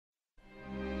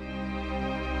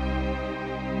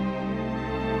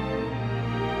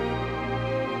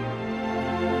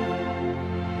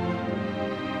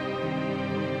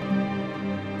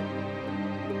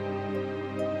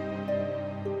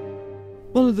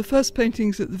One of the first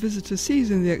paintings that the visitor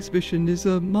sees in the exhibition is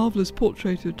a marvellous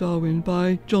portrait of Darwin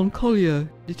by John Collier.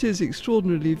 It is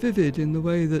extraordinarily vivid in the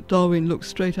way that Darwin looks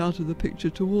straight out of the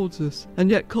picture towards us, and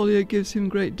yet Collier gives him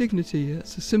great dignity.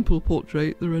 It's a simple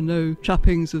portrait, there are no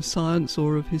trappings of science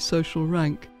or of his social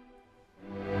rank.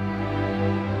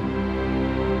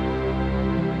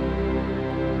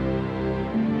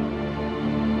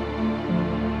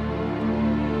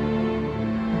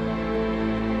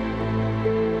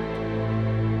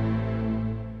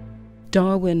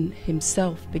 Darwin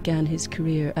himself began his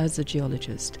career as a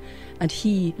geologist, and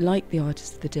he, like the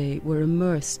artists of the day, were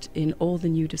immersed in all the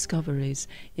new discoveries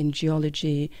in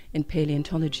geology, in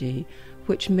paleontology,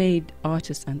 which made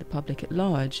artists and the public at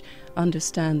large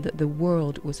understand that the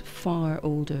world was far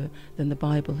older than the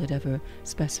Bible had ever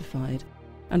specified.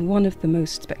 And one of the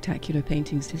most spectacular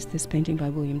paintings is this painting by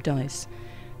William Dyce.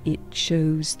 It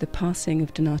shows the passing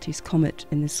of Donati's comet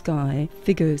in the sky,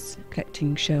 figures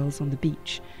collecting shells on the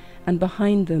beach, and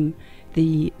behind them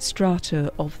the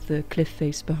strata of the cliff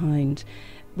face behind,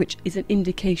 which is an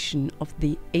indication of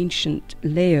the ancient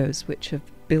layers which have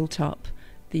built up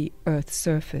the Earth's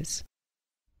surface.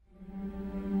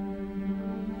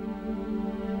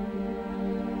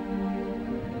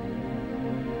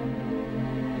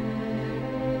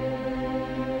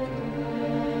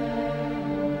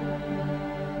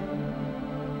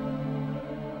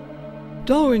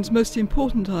 Darwin's most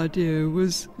important idea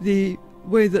was the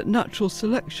way that natural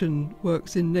selection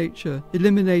works in nature,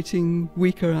 eliminating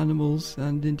weaker animals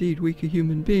and indeed weaker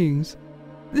human beings.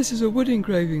 This is a wood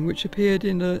engraving which appeared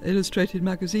in an illustrated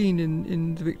magazine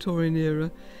in the Victorian era.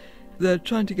 They're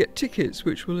trying to get tickets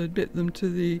which will admit them to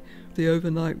the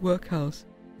overnight workhouse.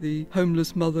 The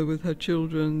homeless mother with her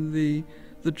children, the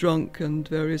drunk and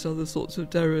various other sorts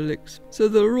of derelicts. So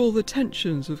there are all the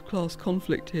tensions of class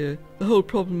conflict here. The whole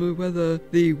problem of whether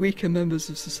the weaker members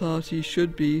of society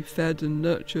should be fed and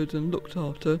nurtured and looked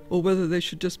after, or whether they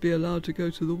should just be allowed to go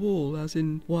to the wall, as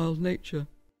in wild nature.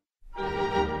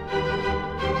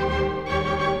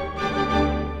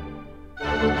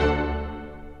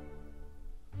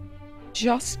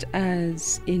 Just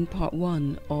as in part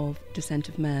one of Descent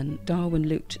of Man, Darwin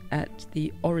looked at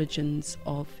the origins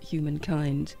of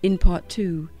humankind, in part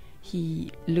two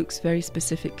he looks very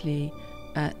specifically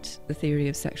at the theory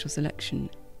of sexual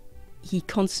selection. He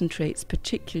concentrates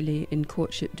particularly in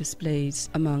courtship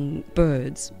displays among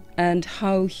birds and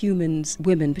how humans,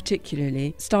 women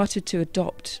particularly, started to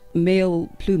adopt male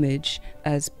plumage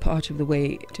as part of the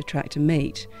way to attract a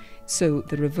mate. So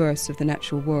the reverse of the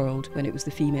natural world, when it was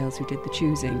the females who did the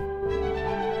choosing.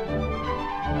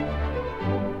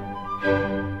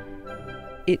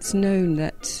 It's known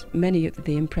that many of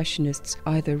the Impressionists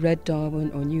either read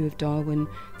Darwin or knew of Darwin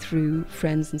through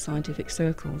friends and scientific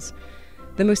circles.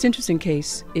 The most interesting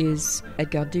case is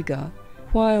Edgar Degas.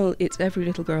 While it's every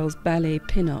little girl's ballet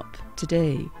pin-up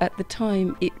today, at the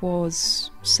time it was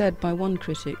said by one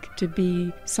critic to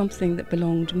be something that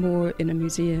belonged more in a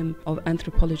museum of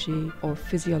anthropology or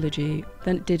physiology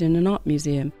than it did in an art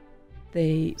museum.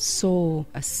 They saw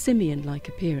a simian-like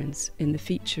appearance in the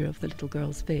feature of the little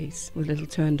girl's face, with a little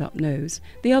turned-up nose.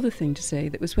 The other thing to say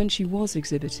that was when she was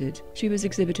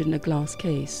exhibited in a glass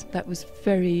case. That was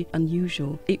very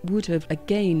unusual. It would have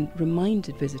again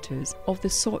reminded visitors of the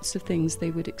sorts of things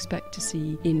they would expect to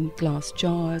see in glass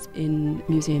jars in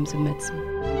museums of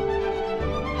medicine.